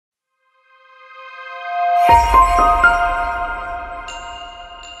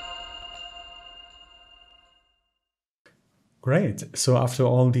Great. So after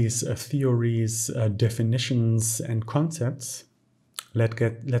all these theories, definitions, and concepts,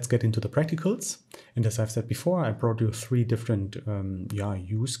 let's get into the practicals. And as I've said before, I brought you three different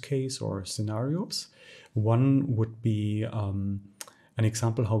use case or scenarios. One would be an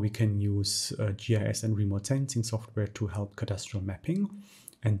example how we can use GIS and remote sensing software to help cadastral mapping.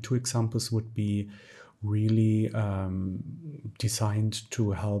 And two examples would be really designed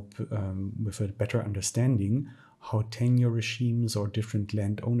to help with a better understanding how tenure regimes or different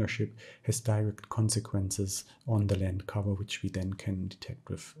land ownership has direct consequences on the land cover, which we then can detect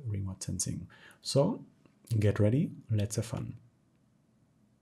with remote sensing. So get ready, let's have fun.